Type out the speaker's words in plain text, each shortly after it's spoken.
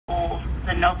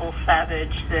the noble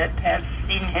savage that has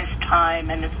seen his time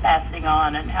and is passing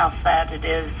on, and how sad it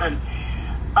is. And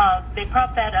they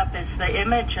prop that up as the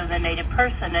image of the native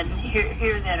person, and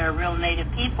here then are real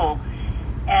native people.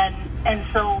 And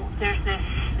so there's this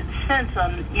sense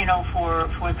on,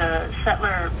 for the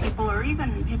settler people, or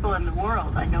even people in the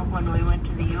world. I know when we went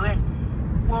to the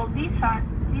UN, well, these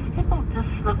people just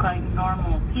look like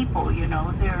normal people,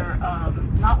 they're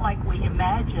not like we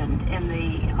imagined in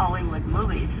the Hollywood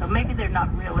movies. So maybe they're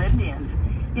not real Indians,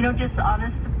 just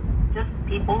honest, just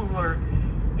people who are,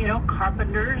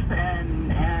 carpenters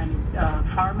and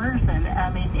farmers, and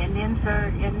Indians are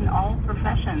in all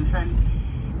professions, and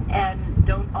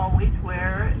don't always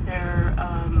wear their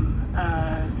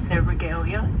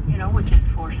regalia, which is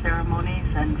for ceremonies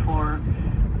and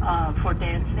for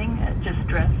dancing. Just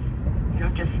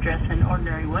dress in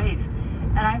ordinary ways.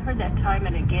 And I've heard that time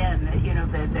and again,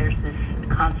 that there's this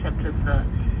concept of the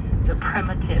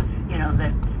primitive,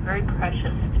 that's very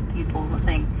precious to people who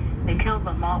think they killed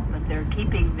them off, but they're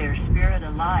keeping their spirit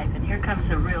alive. And here comes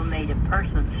a real native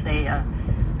person, say a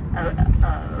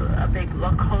big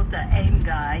Lakota AIM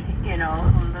guy,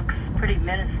 who looks pretty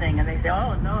menacing, and they say,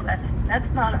 "Oh no,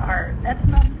 that's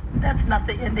not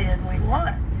the Indian we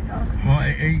want." Well,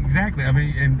 exactly.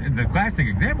 And the classic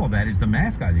example of that is the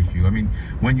mascot issue.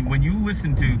 When you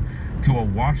listen to a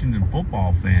Washington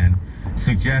football fan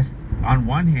suggest on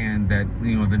one hand that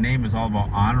the name is all about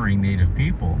honoring native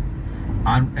people,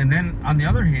 and then on the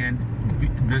other hand,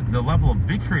 the level of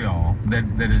vitriol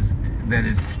that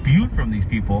is spewed from these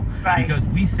people, right, because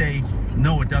we say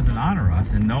no, it doesn't honor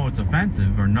us, and no, it's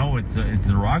offensive, or no, it's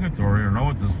derogatory, or no,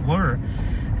 it's a slur.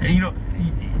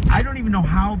 I don't even know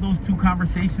how those two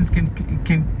conversations can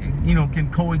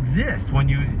coexist. When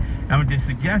to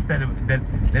suggest that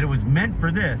it was meant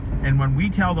for this, and when we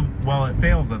tell them, well, it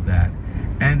fails at that,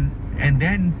 and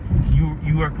then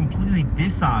you are completely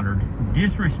dishonored,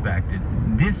 disrespected,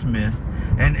 dismissed,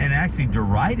 and actually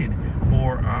derided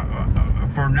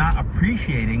for not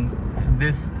appreciating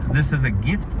this as a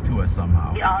gift to us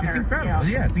somehow. It's incredible.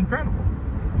 Yeah, it's incredible.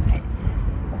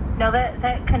 No,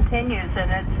 that continues,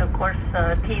 and it's, of course,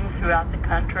 teams throughout the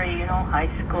country, high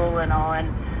school and all.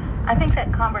 And I think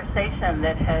that conversation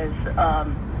that has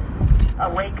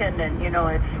awakened, and,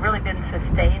 it's really been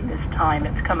sustained this time.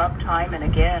 It's come up time and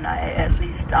again. At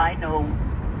least I know,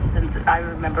 since I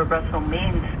remember Russell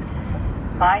Means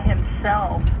by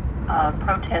himself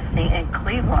protesting in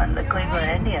Cleveland, the Cleveland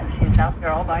Indians. He's out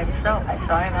there all by himself. I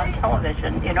saw him on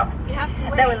television,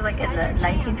 That was like in the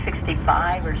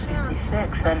 1965 or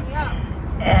 66,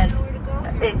 and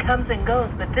it comes and goes.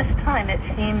 But this time it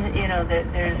seems, that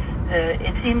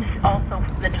it seems also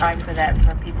the time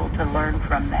for people to learn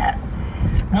from that.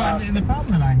 Well, and the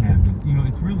problem that I have is,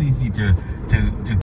 it's real easy to